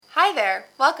Hi there,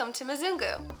 welcome to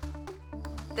Mzungu.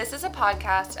 This is a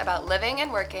podcast about living and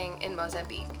working in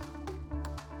Mozambique.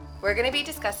 We're going to be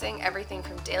discussing everything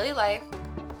from daily life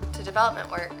to development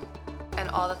work and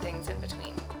all the things in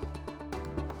between.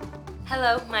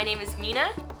 Hello, my name is Mina.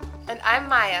 And I'm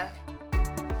Maya.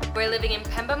 We're living in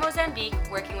Pemba, Mozambique,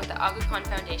 working with the Aga Khan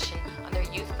Foundation on their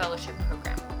Youth Fellowship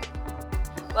Program.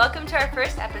 Welcome to our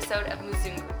first episode of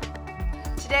Mzungu.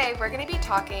 Today we're going to be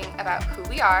talking about who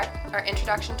we are, our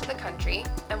introduction to the country,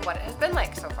 and what it has been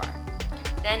like so far.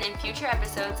 Then in future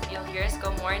episodes, you'll hear us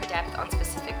go more in depth on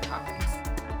specific topics.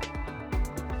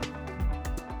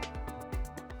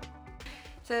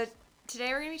 So today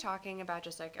we're going to be talking about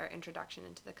just like our introduction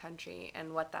into the country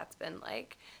and what that's been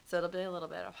like. So it'll be a little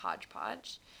bit of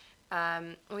hodgepodge.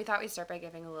 We thought we'd start by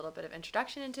giving a little bit of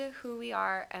introduction into who we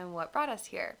are and what brought us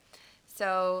here.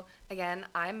 So again,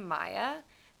 I'm Maya.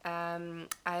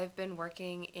 I've been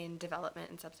working in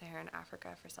development in sub-Saharan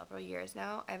Africa for several years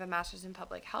now. I have a master's in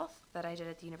public health that I did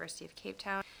at the University of Cape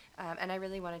Town, and I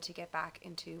really wanted to get back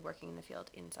into working in the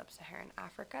field in sub-Saharan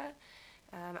Africa.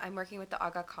 I'm working with the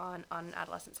Aga Khan on an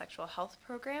adolescent sexual health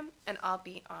program, and I'll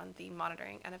be on the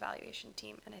monitoring and evaluation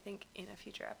team. And I think in a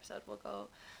future episode we'll go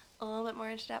a little bit more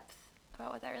into depth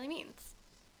about what that really means.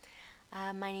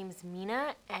 My name is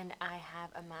Mina, and I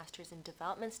have a master's in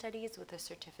development studies with a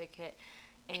certificate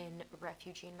in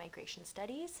refugee and migration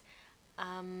studies.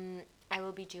 I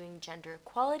will be doing gender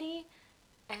equality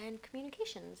and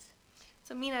communications.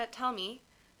 So Mina, tell me,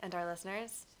 and our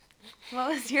listeners, what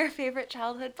was your favorite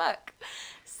childhood book?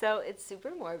 So it's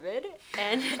super morbid,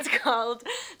 and it's called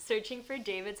Searching for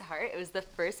David's Heart. It was the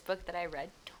first book that I read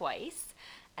twice,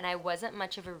 and I wasn't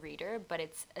much of a reader, but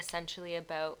it's essentially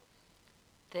about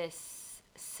this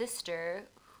sister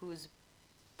whose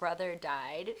brother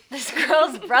died. This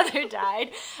girl's brother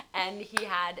died, and he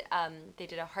had, they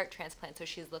did a heart transplant, so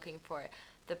she's looking for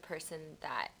the person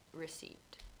that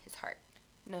received his heart.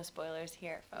 No spoilers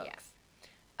here, folks.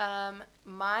 Yeah.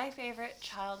 My favorite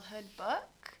childhood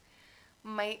book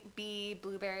might be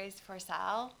Blueberries for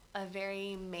Sal, a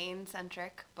very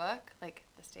Maine-centric book, like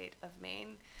the state of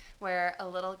Maine, where a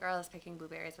little girl is picking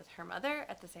blueberries with her mother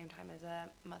at the same time as a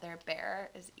mother bear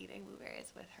is eating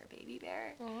blueberries with her baby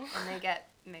bear. Aww. And they get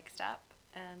mixed up,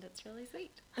 and it's really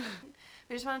sweet.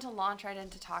 We just wanted to launch right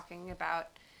into talking about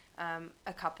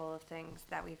a couple of things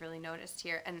that we've really noticed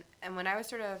here. And when I was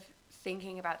sort of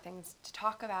thinking about things to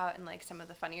talk about and like some of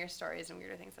the funnier stories and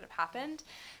weirder things that have happened,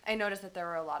 I noticed that there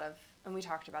were a lot of, and we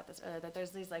talked about this earlier, that there's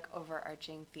these like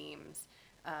overarching themes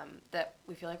that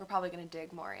we feel like we're probably going to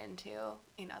dig more into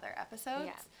in other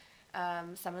episodes. Yeah.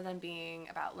 Some of them being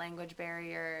about language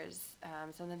barriers,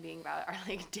 some of them being about our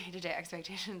like day-to-day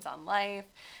expectations on life,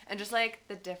 and just like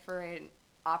the different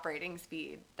operating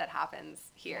speed that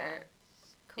happens here. Yeah.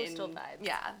 Coastal vibes.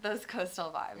 Yeah, those coastal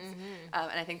vibes. Mm-hmm.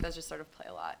 And I think those just sort of play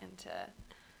a lot into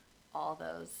all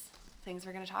those things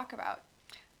we're going to talk about.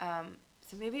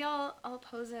 So maybe I'll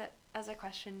pose it as a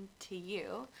question to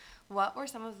you. What were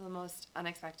some of the most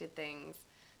unexpected things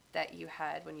that you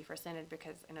had when you first landed?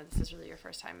 Because I know this is really your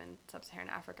first time in sub-Saharan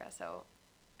Africa, so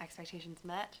expectations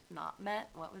met, not met.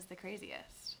 What was the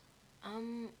craziest?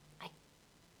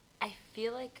 I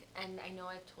feel like, and I know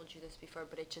I've told you this before,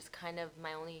 but it just kind of,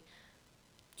 my only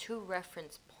two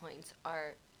reference points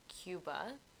are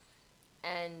Cuba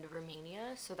and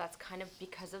Romania. So that's kind of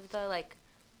because of the like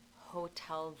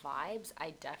hotel vibes.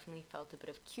 I definitely felt a bit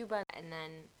of Cuba, and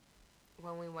then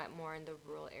when we went more in the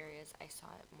rural areas, I saw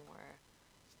it more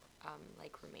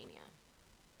like Romania.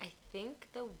 I think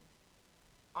the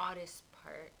oddest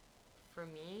part for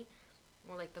me,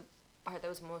 or like the part that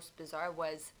was most bizarre,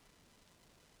 was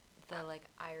the like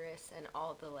iris and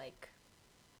all the like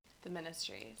The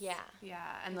ministries. Yeah. Yeah,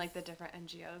 and like the different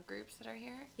NGO groups that are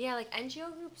here. Yeah, like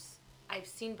NGO groups I've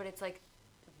seen, but it's like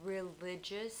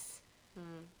religious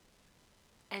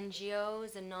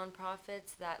NGOs and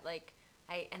nonprofits that like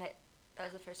that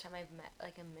was the first time I've met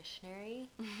like a missionary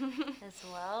as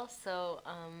well. So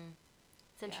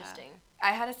it's interesting. Yeah.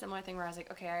 I had a similar thing where I was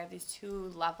like, okay, I have these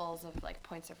two levels of like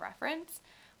points of reference.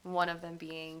 One of them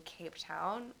being Cape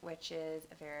Town, which is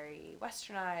a very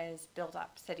westernized,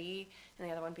 built-up city, and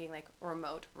the other one being like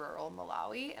remote, rural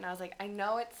Malawi. And I was like, I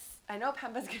know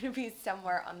Pemba's going to be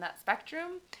somewhere on that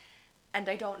spectrum, and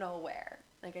I don't know where.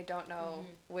 Like, I don't know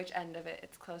which end of it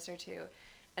it's closer to.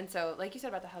 And so, like you said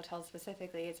about the hotels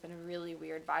specifically, it's been a really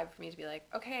weird vibe for me to be like,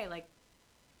 okay, like,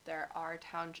 there are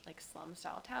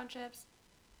slum-style townships,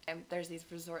 and there's these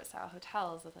resort-style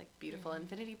hotels with, like, beautiful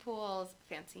infinity pools,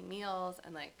 fancy meals,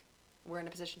 and, like, we're in a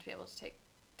position to be able to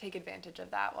take advantage of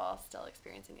that while still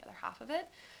experiencing the other half of it.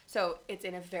 So it's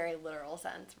in a very literal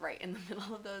sense right in the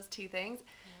middle of those two things.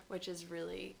 which has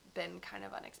really been kind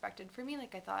of unexpected for me.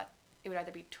 Like, I thought it would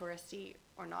either be touristy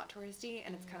or not touristy,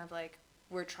 and it's kind of like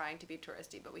we're trying to be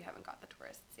touristy, but we haven't got the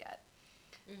tourists yet.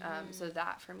 So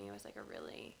that for me was like a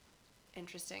really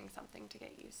interesting something to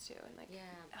get used to and like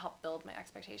help build my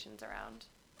expectations around.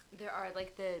 There are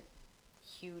like the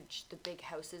big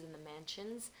houses and the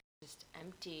mansions just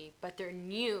empty, but they're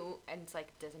new, and it's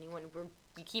like,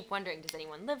 we keep wondering, does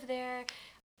anyone live there?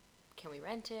 Can we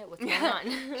rent it? What's going on?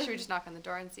 Should we just knock on the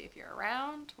door and see if you're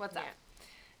around? What's up?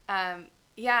 And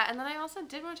then I also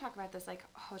did want to talk about this like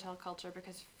hotel culture,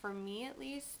 because for me at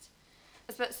least,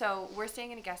 so we're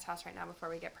staying in a guest house right now before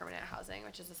we get permanent housing,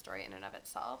 which is a story in and of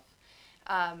itself.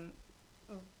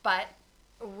 But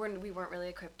we weren't really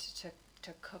equipped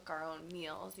to cook our own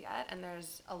meals yet, and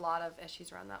there's a lot of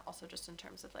issues around that also, just in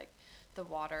terms of like the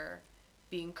water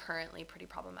being currently pretty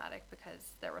problematic,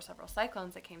 because there were several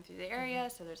cyclones that came through the area,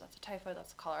 so there's lots of typhoid,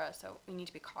 lots of cholera, so we need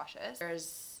to be cautious.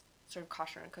 There's sort of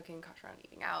caution around cooking, caution around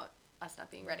eating out, us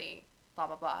not being ready, blah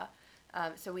blah blah.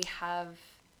 So we have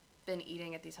been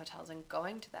eating at these hotels and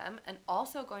going to them, and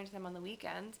also going to them on the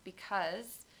weekends,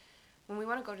 because when we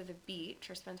want to go to the beach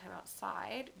or spend time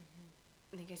outside,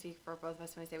 I think I speak for both of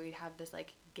us when I say we have this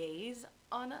like gaze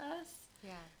on us.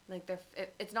 Yeah. Like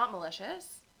it's not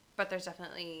malicious, but there's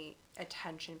definitely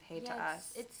attention paid to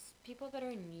us. It's people that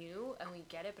are new, and we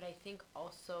get it, but I think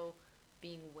also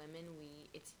being women,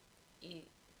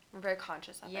 we're very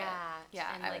conscious of it. Yeah,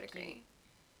 and I would agree.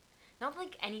 Not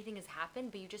like anything has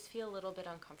happened, but you just feel a little bit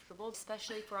uncomfortable,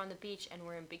 especially if we're on the beach and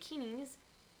we're in bikinis.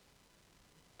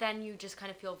 Then you just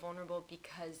kind of feel vulnerable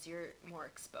because you're more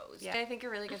exposed. Yeah, I think a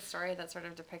really good story that sort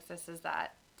of depicts this is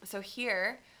that, so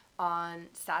here on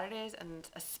Saturdays and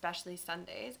especially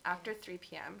Sundays, after 3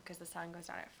 p.m., because the sun goes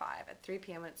down at 5, at 3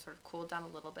 p.m. it's sort of cooled down a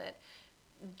little bit,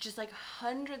 just like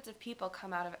hundreds of people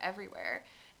come out of everywhere.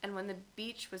 And when the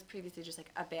beach was previously just like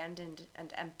abandoned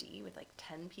and empty with like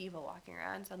 10 people walking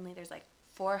around, suddenly there's like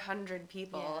 400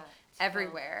 people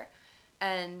everywhere. Fun.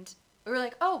 And we were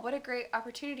like, oh, what a great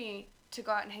opportunity to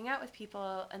go out and hang out with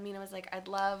people. And Mina was like, I'd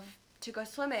love to go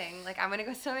swimming. Like, I'm going to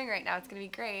go swimming right now. It's going to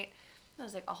be great. And I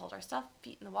was like, I'll hold our stuff,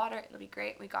 feet in the water. It'll be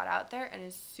great. We got out there, and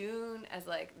as soon as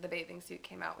like the bathing suit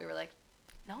came out, we were like,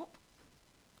 nope,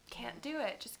 can't do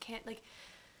it. Just can't, like,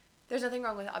 there's nothing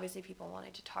wrong with obviously people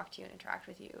wanting to talk to you and interact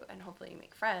with you and hopefully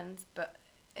make friends, but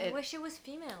I wish it was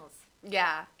females.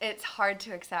 Yeah, it's hard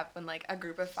to accept when like a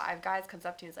group of 5 guys comes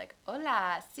up to you and is like,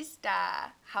 hola, sister,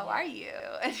 how are you?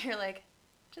 And you're like,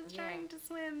 just trying to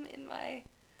swim in my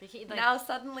now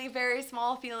suddenly very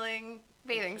small feeling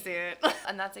bathing suit.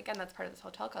 And that's part of this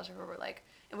hotel culture where we're like,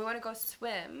 if we want to go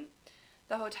swim,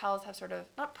 the hotels have sort of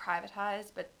not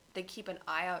privatized, but they keep an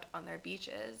eye out on their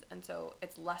beaches, and so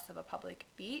it's less of a public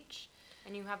beach.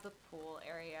 And you have the pool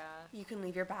area. You can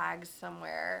leave your bags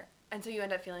somewhere. And so you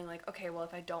end up feeling like, okay, well,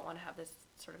 if I don't want to have this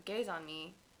sort of gaze on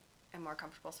me, I'm more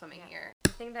comfortable swimming here. The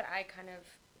thing that I kind of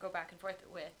go back and forth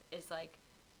with is, like,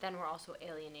 then we're also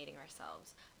alienating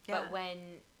ourselves. Yeah. But when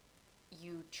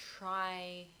you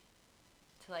try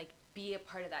to, like, be a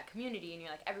part of that community and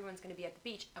you're like, everyone's going to be at the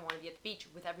beach, I want to be at the beach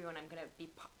with everyone, I'm going to be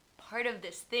part of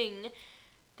this thing,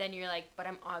 then you're like, but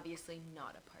I'm obviously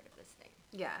not a part of this thing.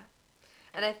 Yeah.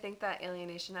 And I think that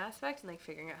alienation aspect and like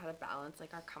figuring out how to balance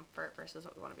like our comfort versus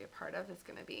what we want to be a part of is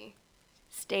going to be,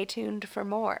 stay tuned for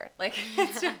more. Like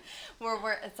it's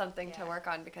something to work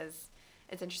on, because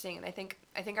it's interesting. And I think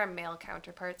our male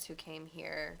counterparts who came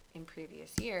here in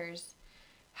previous years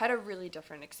had a really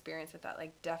different experience with that.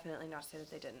 Like, definitely not to say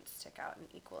that they didn't stick out an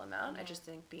equal amount. I just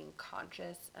think being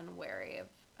conscious and wary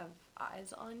of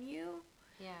eyes on you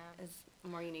is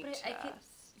more unique to us.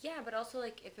 Yeah, but also,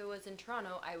 like, if it was in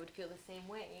Toronto, I would feel the same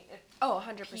way. If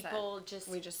 100%.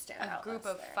 We just stand out. A group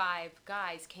of 5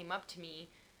 guys came up to me,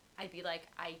 I'd be like,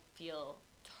 I feel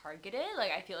targeted.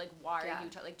 Like, I feel like, why are you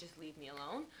like, just leave me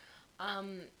alone.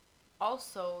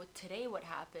 Also, today what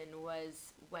happened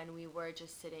was when we were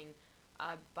just sitting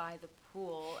by the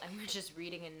pool and we're just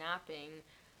reading and napping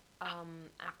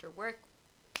after work,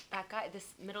 that guy,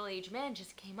 this middle-aged man,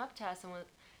 just came up to us and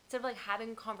instead of, like,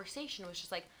 having a conversation, was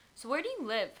just like, so where do you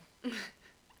live?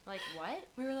 Like, what?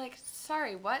 We were like,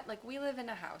 sorry, what? Like, we live in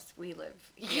a house. We live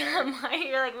here.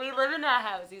 You're like, we live in a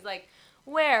house. He's like,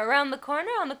 where? Around the corner?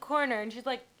 On the corner. And she's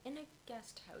like, in a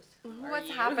guest house. What's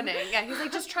happening? Yeah, he's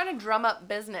like, just trying to drum up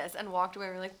business, and walked away.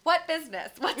 We're like, what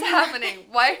business? What's happening?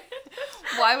 Why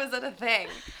was it a thing?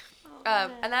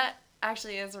 And that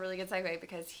actually is a really good segue,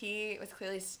 because he was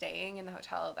clearly staying in the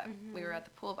hotel that we were at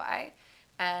the pool by,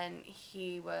 and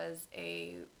he was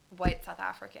a white South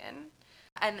African.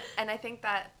 And I think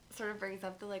that sort of brings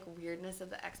up the, like, weirdness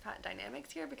of the expat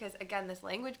dynamics here, because, again, this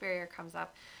language barrier comes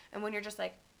up, and when you're just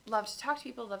like, love to talk to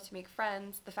people, love to make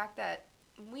friends. The fact that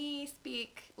we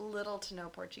speak little to no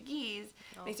Portuguese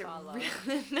makes it really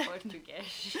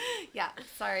Portuguese. Yeah,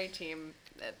 sorry team,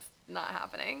 it's not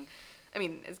happening. I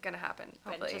mean, it's gonna happen,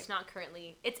 hopefully. But it's just not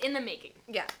currently. It's in the making.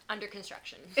 Yeah. Under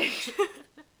construction.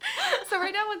 So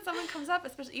right now when someone comes up,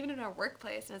 especially even in our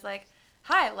workplace, and is like,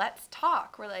 hi, let's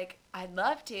talk, we're like, I'd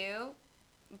love to,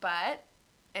 but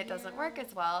it doesn't work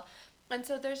as well. And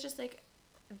so there's just like,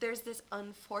 there's this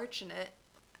unfortunate,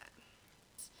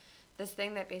 this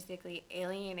thing that basically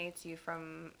alienates you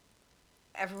from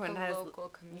everyone The has local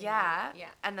community. Yeah. Yeah.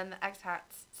 And then the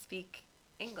expats speak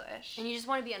English. And you just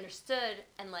want to be understood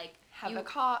and like have a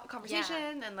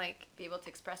conversation and like be able to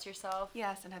express yourself.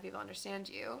 Yes, and have people understand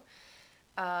you.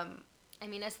 I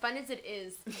mean, as fun as it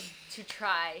is to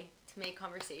try to make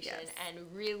conversation and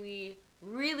really,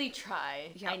 really try,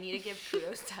 I need to give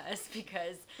kudos to us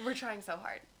because we're trying so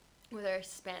hard. With our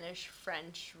Spanish,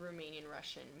 French, Romanian,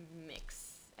 Russian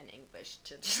mix and English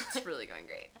to just it's really going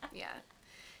great. Yeah.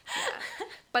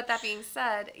 But that being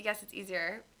said, yes, it's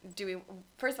easier.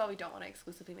 First of all, we don't want to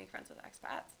exclusively make friends with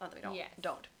expats. Not that we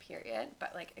don't, period.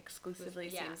 But like exclusively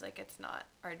seems like it's not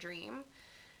our dream.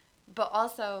 But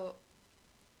also,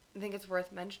 I think it's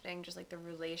worth mentioning just like the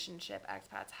relationship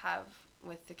expats have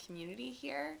with the community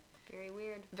here. Very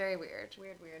weird. Very weird.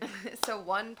 Weird. So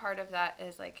one part of that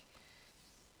is like,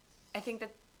 I think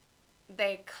that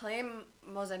they claim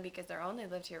Mozambique as their own. They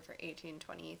lived here for 18,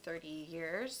 20, 30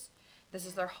 years. This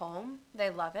is their home. They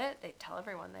love it. They tell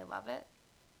everyone they love it.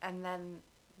 And then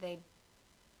they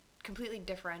completely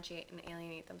differentiate and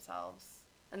alienate themselves.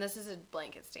 And this is a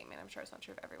blanket statement. I'm sure it's not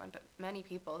true of everyone, but many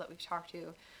people that we've talked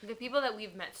to. The people that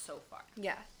we've met so far.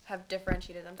 Yeah, have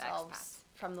differentiated themselves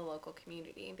from the local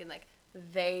community and been like,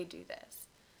 they do this.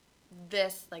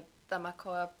 This, like, the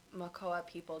Makoa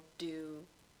people do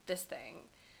this thing.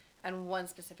 And one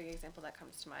specific example that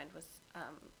comes to mind was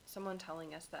someone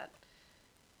telling us that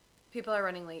people are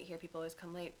running late here. People always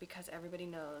come late because everybody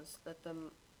knows that the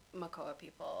Makoa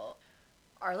people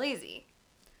are lazy.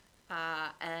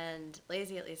 And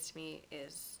lazy, at least to me,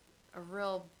 is a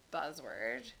real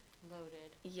buzzword.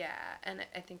 Loaded. Yeah, and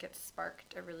I think it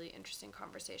sparked a really interesting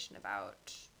conversation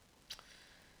about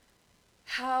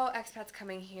how expats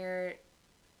coming here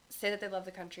say that they love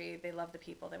the country, they love the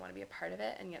people, they want to be a part of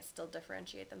it, and yet still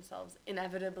differentiate themselves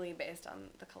inevitably based on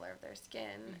the color of their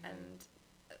skin. Mm-hmm. And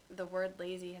the word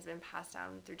lazy has been passed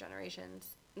down through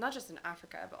generations, not just in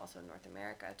Africa, but also in North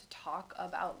America, to talk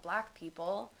about black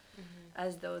people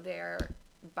as though they're,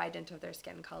 by dint of their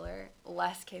skin color,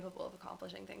 less capable of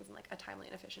accomplishing things in like a timely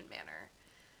and efficient manner,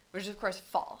 which is of course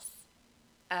false.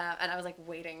 And I was like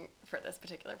waiting for this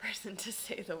particular person to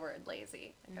say the word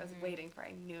lazy. Like I was waiting for,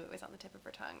 I knew it was on the tip of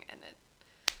her tongue, and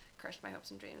it crushed my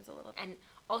hopes and dreams a little bit. And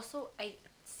also, I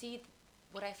see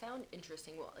what I found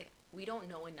interesting. Well, like, we don't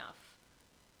know enough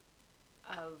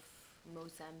of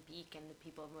Mozambique and the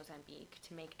people of Mozambique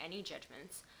to make any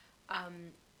judgments.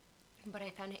 But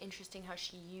I found it interesting how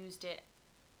she used it,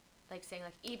 like saying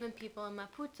like even people in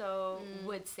Maputo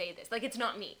would say this. Like, it's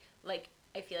not me. Like,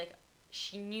 I feel like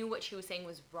she knew what she was saying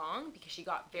was wrong because she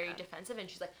got very defensive, and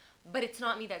she's like, but it's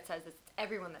not me that says this, it's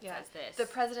everyone that says this.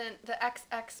 The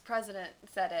ex-president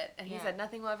said it, and he said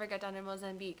nothing will ever get done in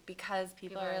Mozambique because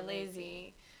people are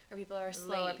lazy, or people are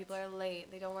slow, or people are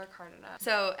late, they don't work hard enough.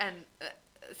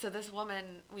 So this woman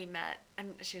we met,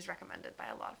 and she was recommended by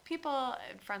a lot of people,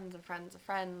 friends of friends of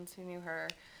friends who knew her,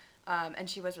 and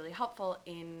she was really helpful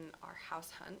in our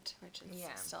house hunt, which is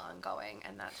still ongoing,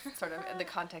 and that's sort of the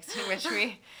context in which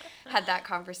we had that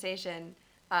conversation.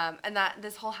 And that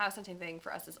this whole house hunting thing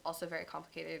for us is also very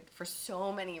complicated for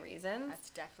so many reasons.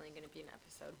 That's definitely going to be an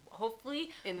episode.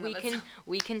 Hopefully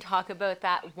we can talk about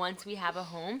that once we have a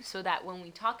home, so that when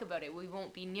we talk about it, we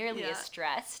won't be nearly as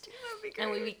stressed. That'd be great.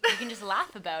 And we can just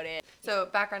laugh about it. So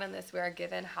background on this, we are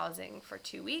given housing for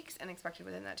 2 weeks and expected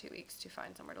within that 2 weeks to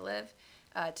find somewhere to live.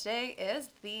 Today is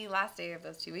the last day of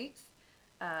those 2 weeks.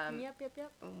 Yep.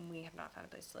 We have not found a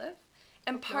place to live.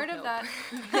 And part of that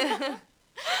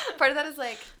is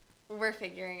like, we're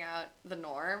figuring out the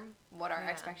norm, what our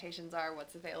expectations are,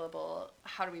 what's available,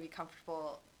 how do we be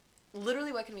comfortable,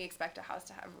 literally what can we expect a house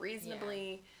to have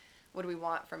reasonably, what do we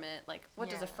want from it, like what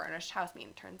does a furnished house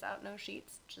mean? Turns out no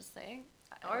sheets, just saying.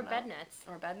 Or bed nets.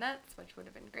 Or bed nets, which would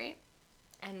have been great.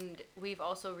 And we've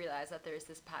also realized that there's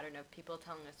this pattern of people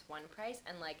telling us one price,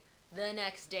 and like the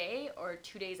next day or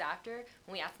 2 days after,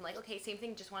 when we ask them like, okay, same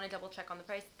thing, just want to double check on the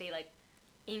price, they like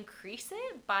increase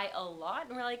it by a lot,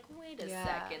 and we're like, wait a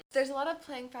second. There's a lot of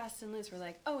playing fast and loose. We're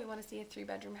like, oh, we want to see a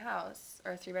 3-bedroom house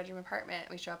or a 3-bedroom apartment,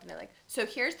 and we show up and they're like, so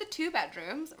here's the 2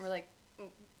 bedrooms, and we're like,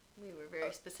 We were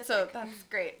very specific. So that's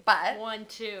great. But 1,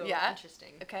 2. Yeah.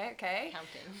 Interesting. Okay.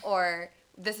 Counting. Or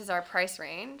this is our price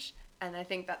range. And I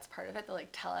think that's part of it. They'll like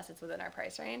tell us it's within our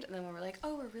price range. And then when we're like,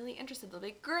 oh, we're really interested, they'll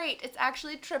be great. It's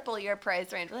actually triple your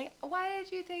price range. We're like, why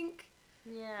did you think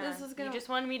Yeah. this was going You to just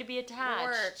wanted me to be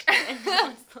attached.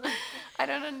 work? I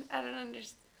don't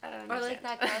understand. Or like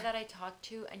that guy that I talked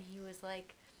to, and he was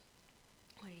like,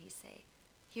 what did he say?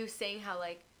 He was saying how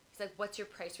like, he's like, what's your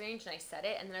price range? And I said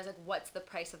it, and then I was like, what's the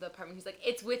price of the apartment? He's like,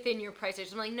 it's within your price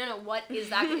range. I'm like, no, what is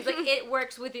that? He's like, it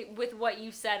works with what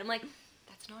you said. I'm like,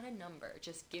 that's not a number.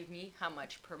 Just give me how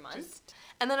much per month.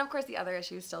 And then, of course, the other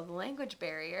issue is still the language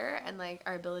barrier and, like,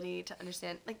 our ability to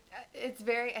understand. Like,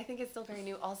 I think it's still very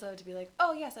new also to be like,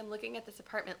 oh, yes, I'm looking at this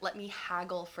apartment. Let me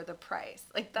haggle for the price.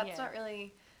 Like, that's not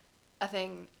really a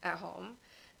thing at home.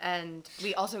 And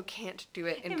we also can't do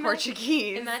it in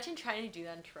Portuguese. Imagine trying to do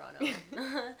that in Toronto.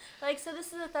 Like, so this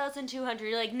is 1,200.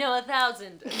 You're like, no, 1,000.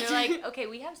 And they're like, okay,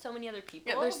 we have so many other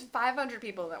people. Yeah, there's 500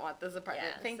 people that want this apartment.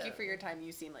 Yeah, Thank you for your time.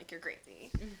 You seem like you're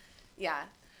crazy. Yeah.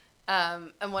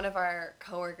 And one of our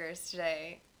coworkers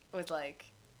today was like,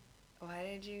 why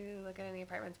did you look at any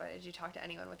apartments? Why did you talk to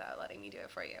anyone without letting me do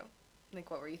it for you? Like,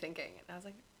 what were you thinking? And I was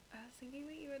like, I was thinking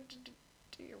that you had to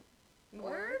do your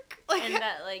work. Like, and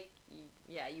that, like,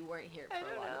 you weren't here for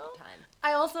a lot of the time.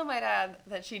 I also might add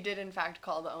that she did, in fact,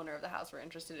 call the owner of the house we're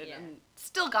interested in and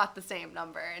still got the same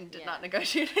number and did not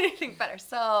negotiate anything better.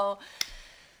 So,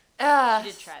 she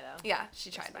did try, though. Yeah,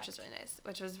 she tried, which is really nice.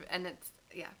 And it's,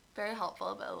 very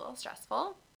helpful, but a little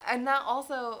stressful. And that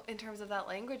also, in terms of that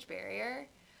language barrier,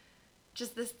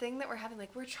 just this thing that we're having,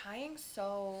 like, we're trying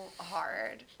so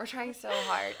hard.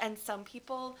 And some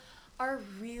people are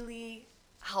really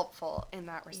helpful in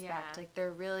that respect. Yeah. Like,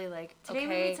 they're really like, Today we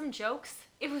made some jokes.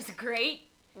 It was great.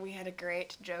 We had a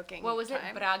great joking What was time.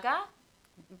 it? Braga?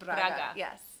 Braga.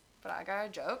 Yes. Braga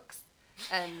jokes.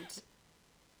 And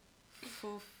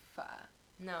fofa.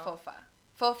 No. Fofa.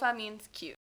 Fofa means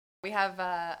cute. We have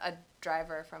a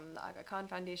driver from the Aga Khan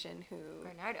Foundation who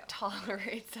Bernardo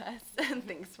tolerates us and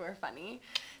thinks we're funny.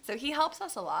 So he helps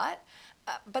us a lot.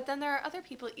 But then there are other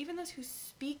people, even those who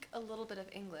speak a little bit of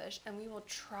English, and we will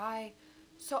try.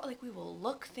 So, like, we will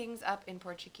look things up in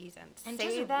Portuguese and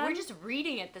say them. We're just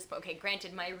reading at this point. Okay,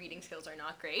 granted, my reading skills are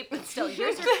not great, but still,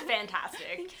 yours are fantastic.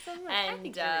 Thank you so much. And I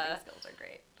think your reading skills are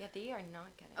great. Yeah, they are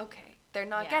not getting it. Okay, they're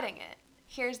not getting it.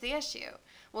 Here's the issue.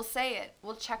 We'll say it.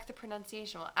 We'll check the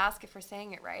pronunciation. We'll ask if we're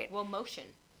saying it right. Well, motion.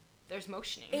 There's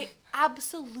motioning. It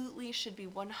absolutely should be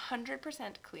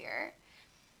 100% clear.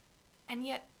 And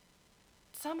yet,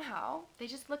 somehow they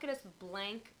just look at us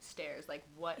blank stares like,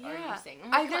 what are you saying?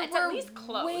 Either it's we're at least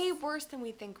close. Way worse than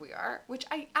we think we are, which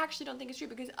I actually don't think is true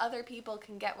because other people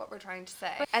can get what we're trying to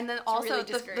say. And then also really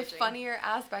the funnier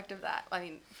aspect of that,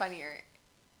 funnier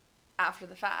after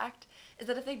the fact, is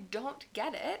that if they don't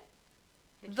get it,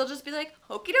 they'll just be like,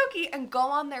 okie dokie, and go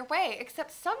on their way. Except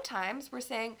sometimes we're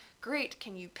saying, great,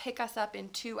 can you pick us up in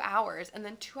 2 hours? And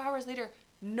then 2 hours later,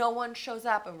 no one shows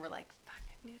up, and we're like, fuck,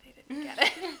 I knew they didn't get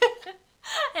it.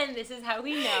 And this is how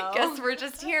we know. Guess we're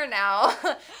just here now.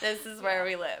 This is where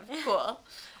we live. Cool.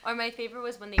 Or my favorite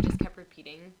was when they just kept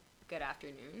repeating, good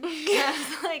afternoon. I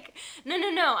was like, no,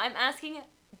 I'm asking,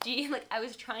 I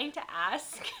was trying to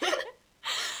ask,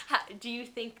 do you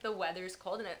think the weather's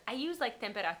cold? And I use, like,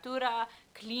 temperatura,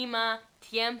 clima,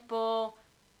 tiempo.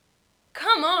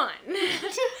 Come on.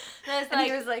 And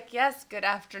he was like, yes, good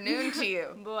afternoon to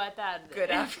you. Boa tarde. Good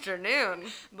afternoon.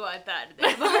 Boa tarde.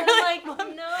 But I'm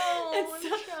like, no.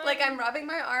 It's like, I'm rubbing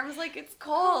my arms like it's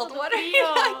cold. What are you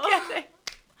not getting?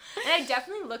 And I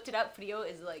definitely looked it up. Frio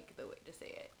is, like, the way to say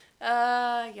it.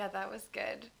 Yeah, that was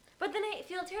good. But then I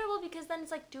feel terrible because then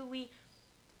it's like, do we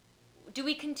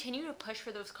continue to push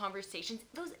for those conversations,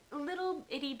 those little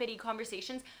itty bitty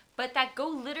conversations, but that go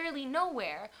literally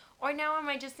nowhere? Or now am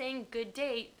I just saying good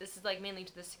day? This is, like, mainly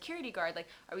to the security guard. Like,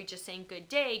 are we just saying good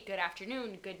day, good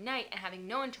afternoon, good night, and having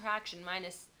no interaction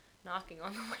minus knocking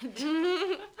on the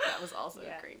window? That was also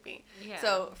creepy. Yeah.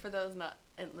 So for those not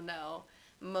in the know,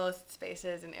 most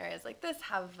spaces in areas like this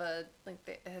have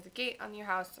it has a gate on your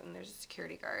house and there's a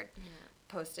security guard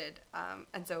posted.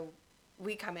 And so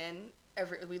we come in.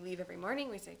 We leave every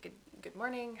morning. We say good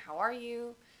morning. How are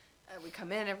you? We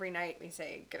come in every night. We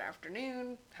say good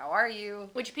afternoon. How are you?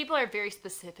 Which people are very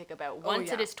specific about.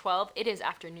 Once it is 12, it is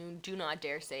afternoon. Do not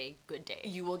dare say good day.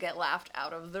 You will get laughed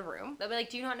out of the room. They'll be like,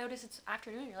 do you not notice it's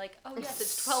afternoon? You're like, oh yes,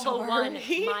 it's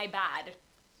 12:01. My bad.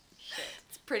 Shit.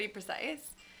 It's pretty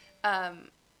precise.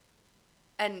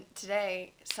 And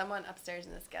today, someone upstairs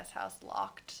in this guest house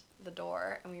locked the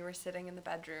door, and we were sitting in the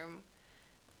bedroom,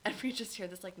 and we just hear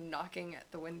this, like, knocking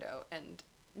at the window, and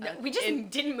No, we just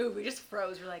didn't move. We just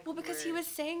froze. We're like, well, because he was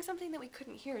saying something that we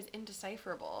couldn't hear. It was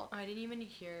indecipherable. I didn't even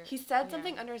hear. He said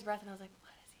something under his breath, and I was like,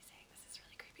 what is he saying? This is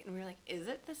really creepy. And we were like, is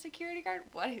it the security guard?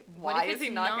 Why is he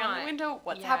knocking on the window?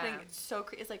 What's happening? It's so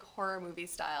it's like horror movie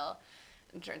style.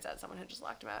 And it turns out someone had just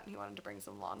locked him out, and he wanted to bring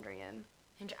some laundry in.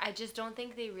 And I just don't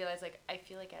think they realize, like, I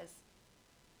feel like as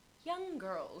young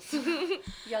girls.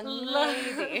 Young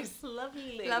ladies.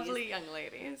 Lovely ladies. Lovely young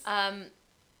ladies.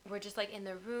 We're just, like, in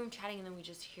the room chatting, and then we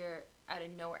just hear out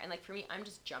of nowhere. And, like, for me, I'm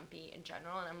just jumpy in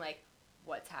general, and I'm like,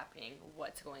 what's happening?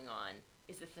 What's going on?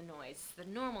 Is this the noise? The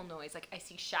normal noise? Like, I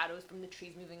see shadows from the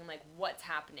trees moving. I'm like, what's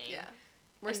happening? Yeah.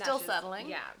 We're still settling.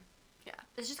 Yeah. Yeah.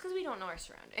 It's just because we don't know our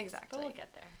surroundings. Exactly. But we'll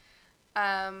get there.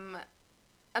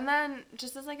 And then,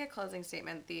 just as, like, a closing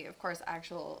statement, the, of course,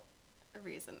 actual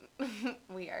reason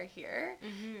we are here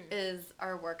is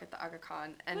our work at the Aga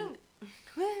Khan. And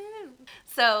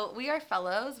so we are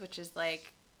fellows, which is,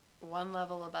 like, one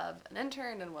level above an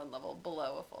intern and one level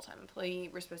below a full-time employee.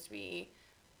 We're supposed to be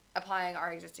applying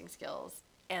our existing skills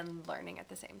and learning at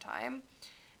the same time.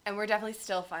 And we're definitely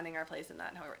still finding our place in that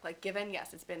and how we work. Like, given,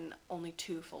 yes, it's been only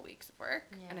 2 full weeks of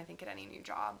work. Yeah. And I think at any new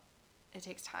job, it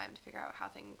takes time to figure out how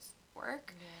things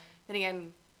work. Yeah. Then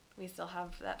again, we still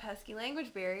have that pesky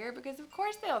language barrier because, of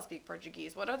course, they all speak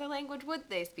Portuguese. What other language would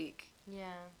they speak?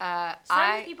 Yeah.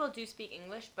 Some people do speak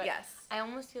English, but yes. I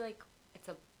almost feel like it's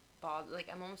a like,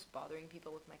 I'm almost bothering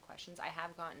people with my questions. I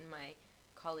have gotten my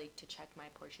colleague to check my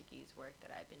Portuguese work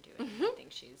that I've been doing. I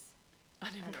think she's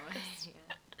unimpressed.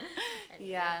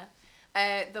 Yeah.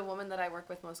 The woman that I work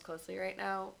with most closely right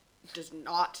now does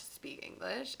not speak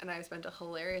English, and I spent a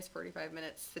hilarious 45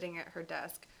 minutes sitting at her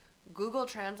desk, Google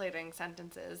translating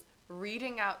sentences,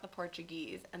 reading out the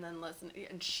Portuguese, and then listening.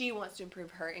 And she wants to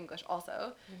improve her English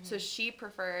also, so she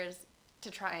prefers to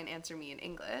try and answer me in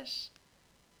English.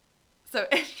 So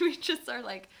we just are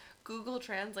like Google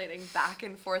translating back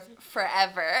and forth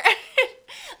forever.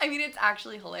 I mean, it's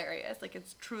actually hilarious. Like,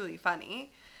 it's truly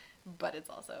funny, but it's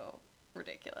also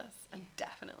ridiculous and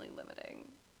definitely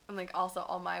limiting. And, like, also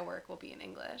all my work will be in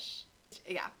English.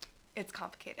 Yeah, it's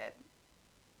complicated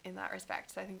in that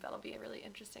respect. So I think that'll be a really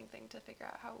interesting thing to figure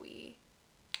out how we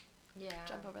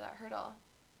jump over that hurdle.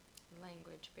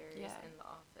 Language barriers in the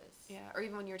office. Yeah, or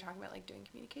even when you were talking about, like, doing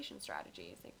communication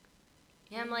strategies, like,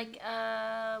 I'm like,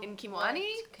 in Kimwani?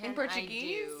 In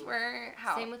Portuguese? Where,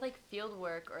 how? Same with, like, field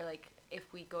work, or, like,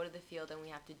 if we go to the field and we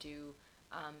have to do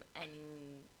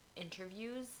any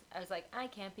interviews, I was like, I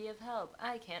can't be of help.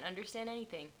 I can't understand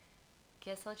anything.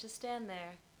 Guess I'll just stand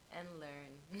there and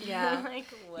learn. Yeah. Like,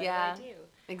 what do I do?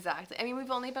 Exactly. I mean,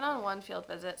 we've only been on one field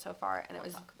visit so far, and it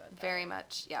was very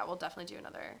much, we'll definitely do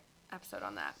another episode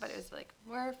on that, but it was, like,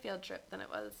 more a field trip than it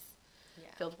was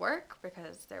field work,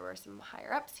 because there were some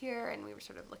higher ups here and we were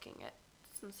sort of looking at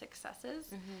some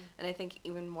successes. And I think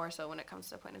even more so when it comes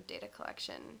to the point of data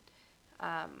collection,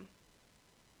 I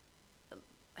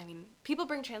mean, people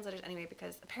bring translators anyway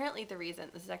because apparently the reason,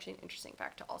 this is actually an interesting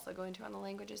fact to also go into on the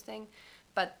languages thing,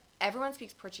 but everyone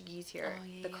speaks Portuguese here,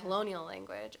 the colonial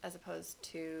language, as opposed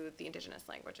to the indigenous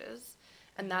languages.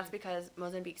 And that's because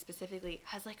Mozambique specifically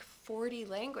has like 40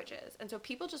 languages. And so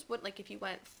people just wouldn't, like, if you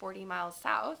went 40 miles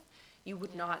south, you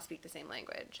would not speak the same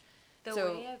language. The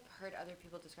way I've heard other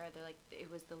people describe it, they're like,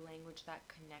 it was the language that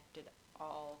connected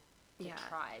all the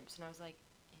tribes. And I was like,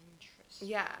 interesting.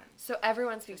 Yeah. So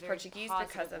everyone speaks Portuguese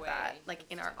because of that. Like,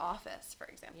 in our office, for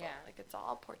example. Yeah. Like, it's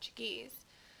all Portuguese.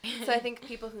 So I think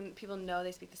people know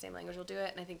they speak the same language will do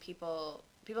it. And I think people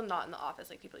not in the office,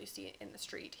 like people you see in the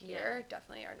street here,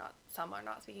 definitely are not, some are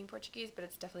not speaking Portuguese, but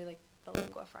it's definitely like the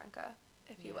lingua franca,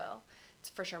 if you will. It's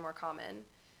for sure more common.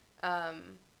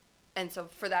 And so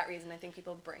for that reason, I think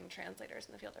people bring translators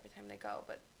in the field every time they go,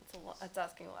 but it's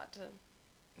asking a lot to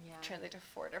translate to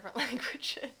 4 different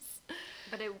languages.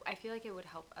 But I feel like it would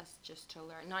help us just to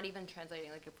learn, not even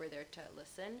translating, like if we're there to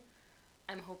listen.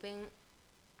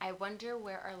 I wonder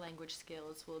where our language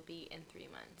skills will be in 3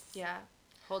 months. Yeah.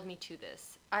 Hold me to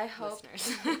this, I hope,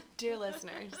 listeners. Dear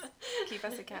listeners, keep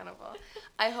us accountable.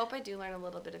 I hope I do learn a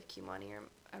little bit of Kimwani or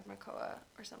Makoa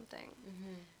or something.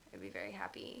 I'd be very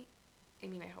happy. I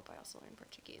mean, I hope I also learn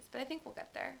Portuguese, but I think we'll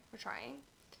get there. We're trying.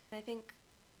 And I think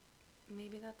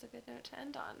maybe that's a good note to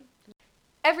end on.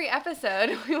 Every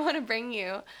episode, we want to bring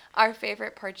you our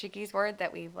favorite Portuguese word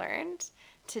that we've learned.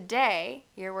 Today,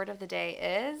 your word of the day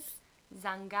is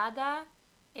zangada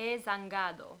e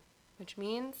zangado, which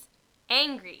means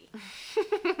angry.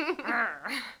 We're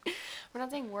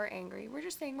not saying we're angry. We're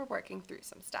just saying we're working through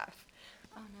some stuff.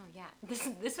 Oh, no, yeah. This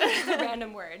was just a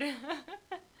random word.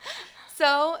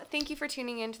 So, thank you for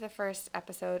tuning in to the first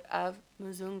episode of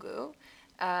Muzungu.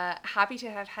 Happy to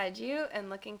have had you and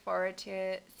looking forward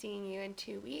to seeing you in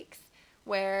 2 weeks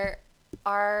where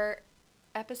our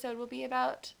episode will be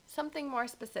about something more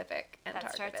specific and That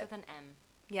targeted. starts with an M.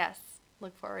 Yes.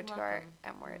 Look forward to our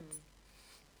M words.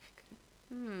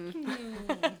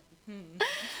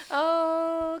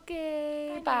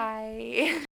 Okay. Bye.